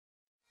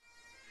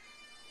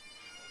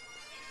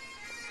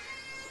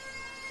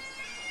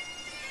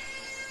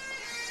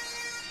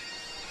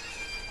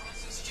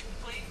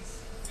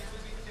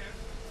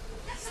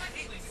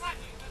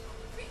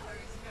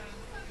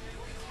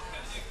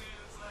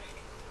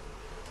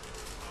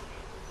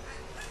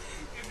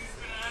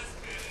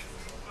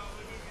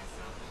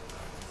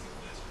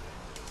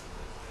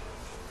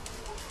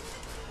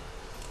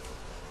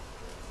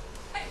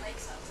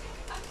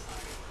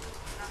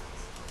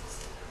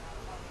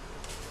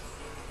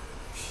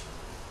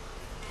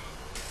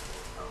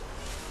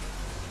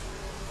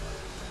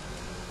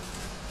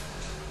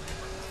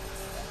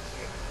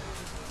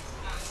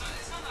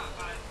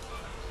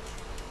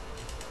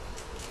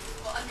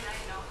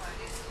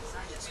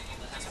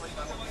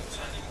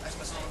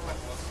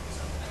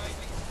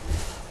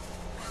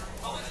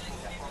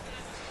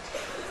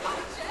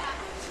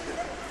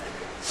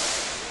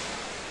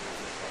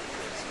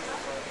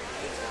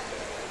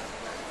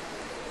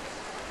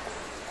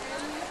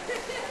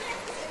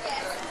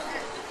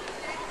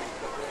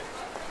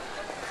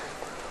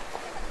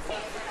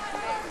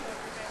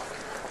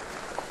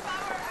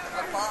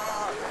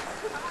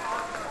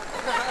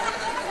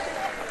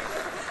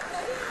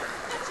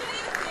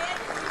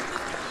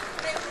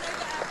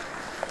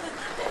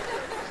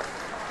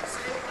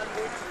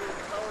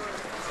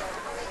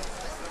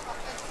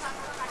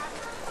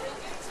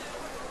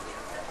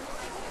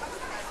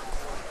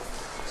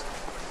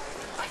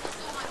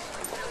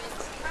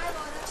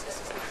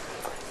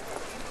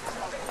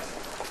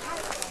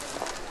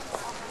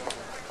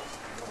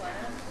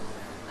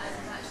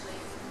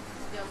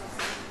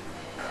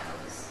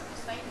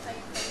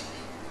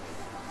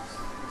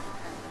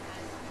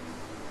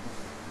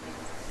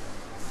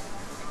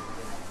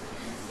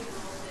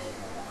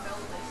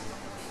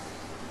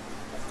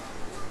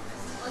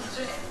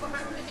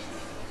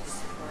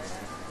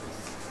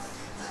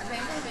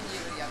remember when you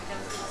were younger,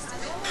 we used to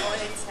do it all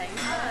the time.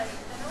 I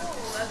know,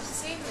 I was the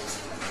same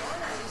as Mona.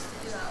 I used to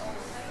do that all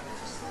the time.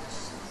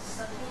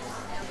 Sunday,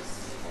 I was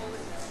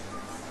always.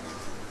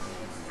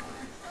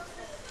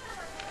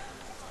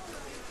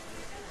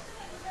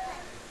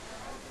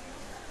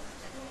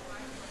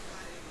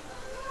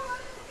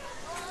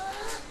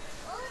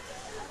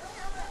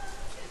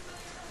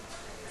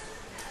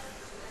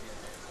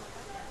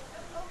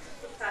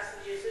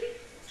 Passengers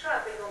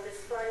travelling on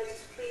this flight,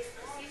 please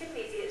proceed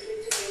immediately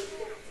to gate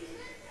 15.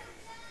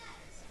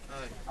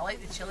 I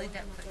like the chili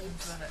dip that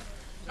comes with it.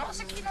 Not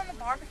so keen on the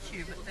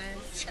barbecue, but the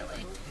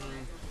chili.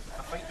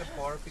 I think the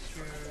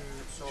barbecue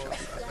sauce, I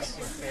think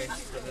goes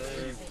best for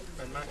the,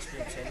 and match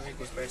groups anyway,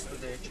 goes best with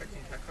the chicken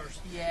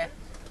pickers. Yeah,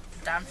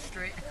 damn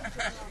straight.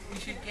 You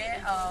should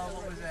get,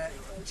 what was it,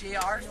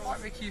 JR's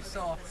barbecue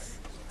sauce.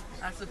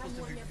 That's supposed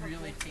to be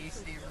really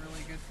tasty,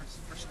 really good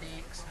for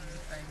steaks and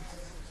things.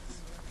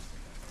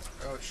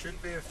 Oh, it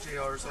should be if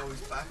JR's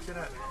always backing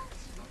it.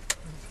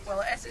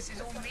 Well, it is, it's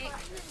his own make.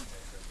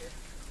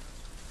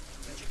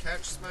 Did you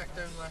catch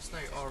SmackDown last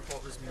night, or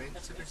what was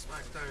meant to be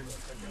SmackDown?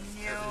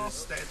 No.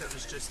 Instead it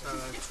was just a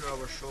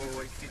 2-hour show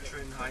like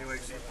featuring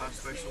highlights of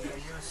past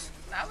WrestleManias.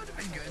 That would have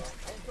been good.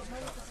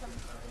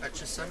 It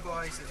just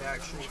symbolises the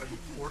actual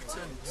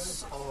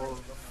importance of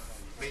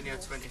Mania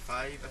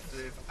 25 if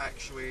they've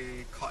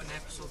actually cut an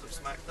episode of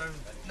SmackDown.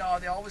 No,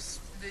 they always,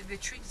 they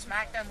treat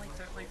SmackDown like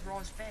they're like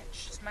Raw's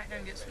bitch.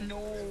 SmackDown gets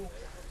no...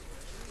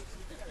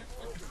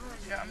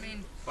 You know what I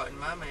mean? But in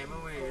my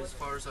memory, as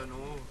far as I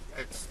know,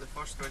 it's the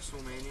first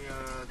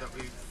WrestleMania that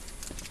we've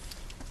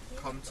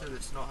come to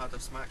that's not had a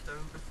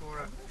SmackDown before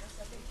it.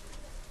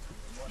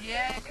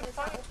 Yeah, good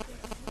point.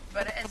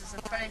 But it is, it's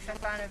the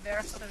 25th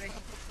anniversary,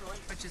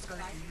 which is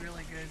going to be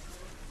really good.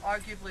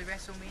 Arguably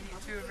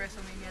WrestleMania, two of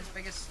WrestleMania's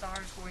biggest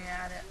stars going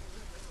at it.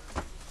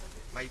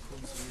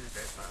 Michael's the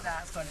dead man.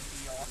 That's going to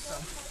be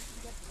awesome.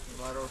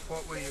 No matter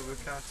what way you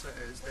look at it,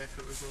 it's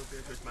definitely going to be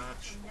a good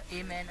match.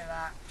 Amen to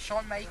that.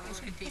 Shawn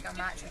Michaels can take a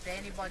match with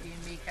anybody and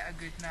make it a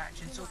good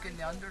match, and so can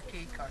The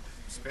Undertaker.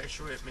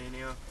 Especially at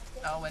Mania.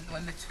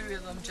 When the two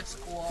of them just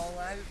go all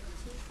out.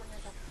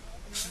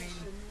 I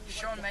mean,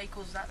 Shawn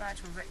Michaels, that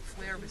match with Ric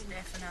Flair was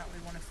definitely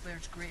one of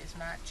Flair's greatest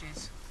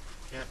matches.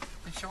 Yep.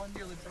 And Shawn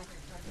nearly broke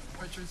it,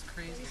 which was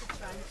crazy.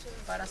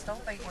 But I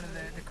still think one of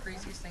the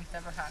craziest things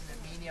that ever happened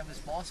at Mania was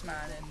Boss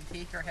Man and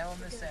Taker Hell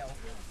in the Cell.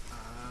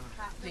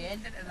 The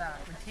ending of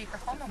that, when Taker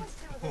hung him.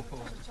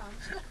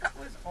 That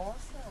was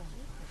awesome.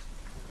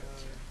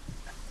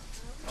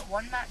 But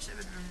one match that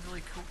would have been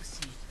really cool to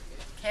see,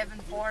 Kevin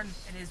Horn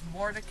and his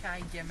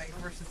Mordecai gimmick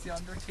versus The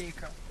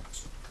Undertaker.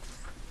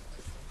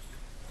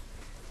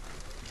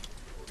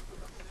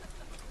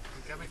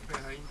 The gimmick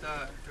behind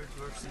that, good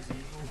versus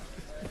evil.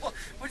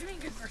 What do you mean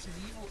good versus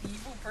evil?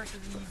 Evil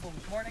versus evil.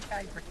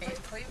 Mordecai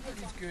claimed that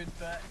he's good,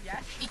 but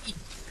yeah, he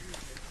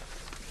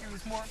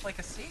was more like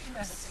a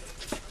Satanist.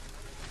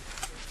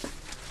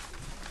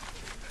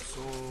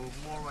 So,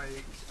 more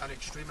like an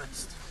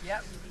extremist.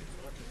 Yep.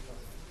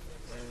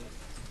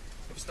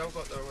 They've still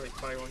got their like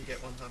buy one get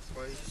one half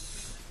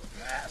price.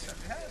 That's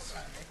handy.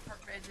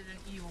 Resident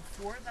Evil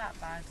 4 that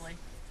badly.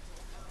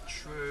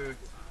 True.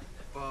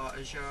 But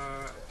as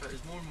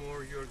more and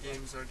more your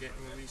games are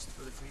getting released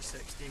for the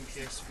 360 and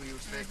PS3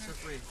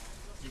 respectively,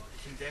 you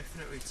can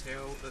definitely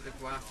tell that the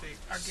graphics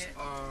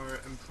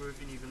are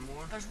improving even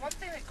more. There's one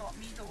thing that got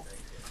me though.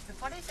 The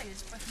funny thing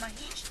is, with my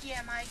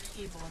HDMI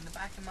cable in the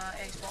back of my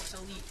Xbox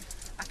Elite,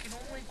 I can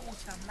only go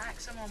to a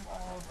maximum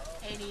of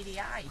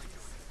 1080i.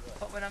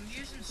 But when I'm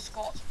using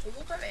Scott's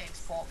older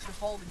Xbox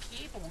with all the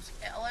cables,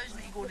 it allows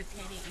me to go to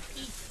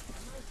 1080p.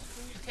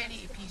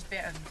 1080p is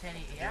better than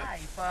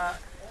 1080i, but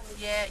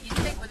yeah, you'd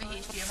think with the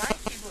HDMI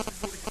cable it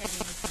would go to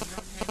 1080p,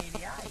 not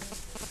 1080i.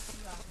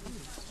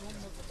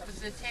 Because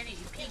the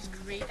 1080p is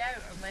grayed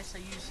out unless I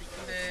use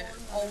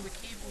all the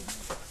cables.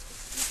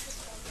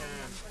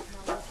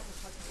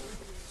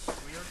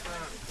 Weird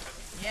that.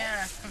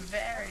 Yeah,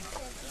 very.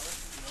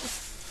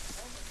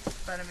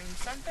 But I mean,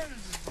 sometimes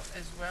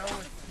as well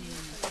with the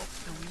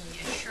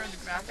Wii, sure the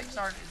graphics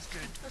aren't as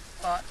good,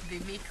 but they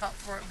make up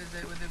for it with the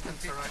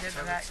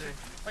interaction.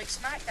 Like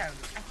SmackDown,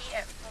 I hate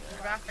it. The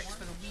graphics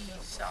for the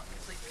Wii suck.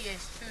 It's like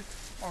PS2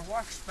 or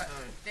worse, but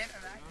the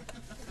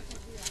interaction.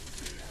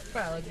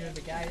 Well, you're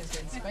the guy that's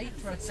getting spiked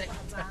for a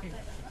second time.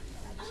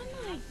 Oh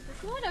my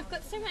god, I've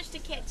got so much to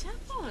catch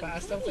up on. But I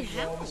still think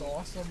Raw was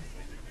awesome.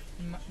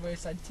 Where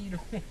Santino,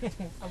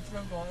 I've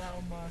still got that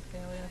on my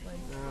telly, I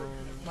think.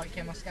 Like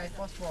in my Sky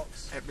Plus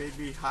box. It made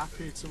me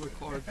happy to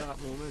record that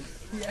moment.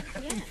 Yeah.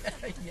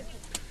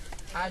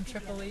 And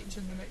Triple H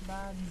and the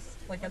McMahons,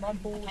 like an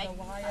unholy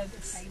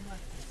alliance.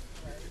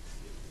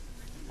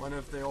 One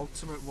of the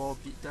ultimate wall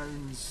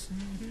beatdowns.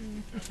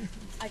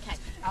 Okay.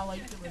 I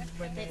liked it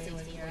when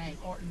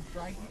Orton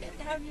bragged, "Get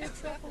down your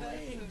Triple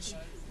H."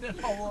 Then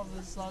all of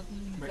a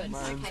sudden,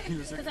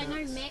 Because I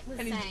know Matt was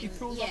saying, I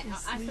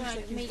thought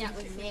I'd meet up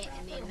with Matt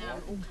and then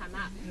all come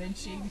up. And then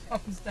Shane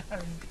comes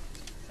down,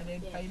 and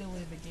then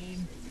finally the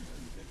game.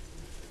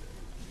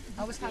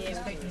 I was half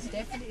expecting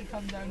Stephanie to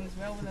come down as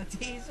well with a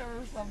taser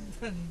or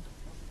something.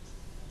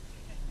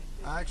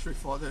 I actually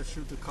thought they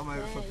should have come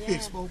out with a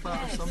baseball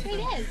bat or something.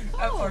 It is.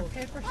 Or Cool.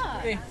 pepper Oh,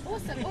 spray.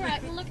 awesome. All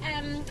right. Well, look.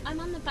 I'm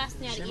on the bus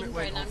now to Shame it Edinburgh.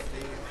 went And off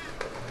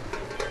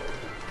there.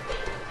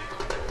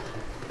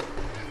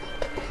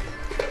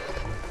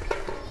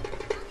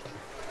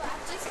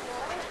 Just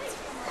walked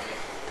from like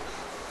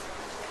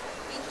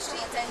Main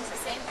Street down to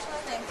Central,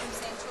 then from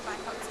Central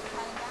back up to the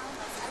High Down.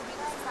 I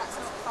realise that's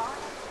not far.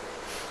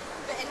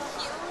 But in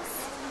heels,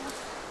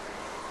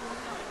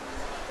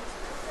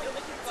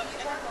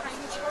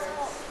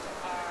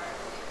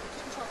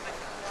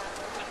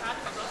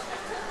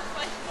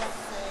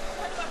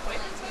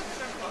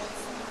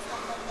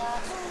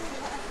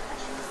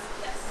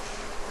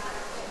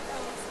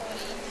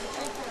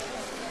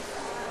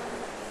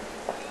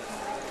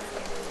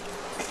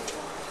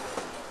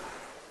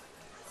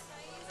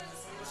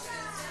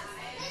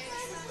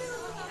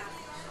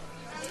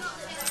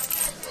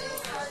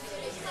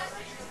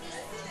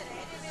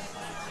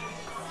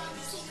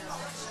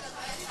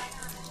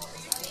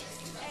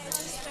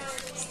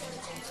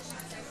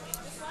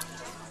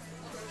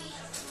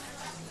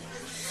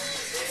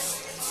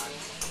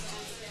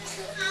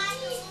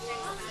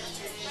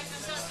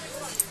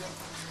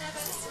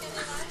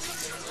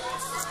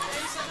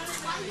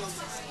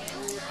 I'm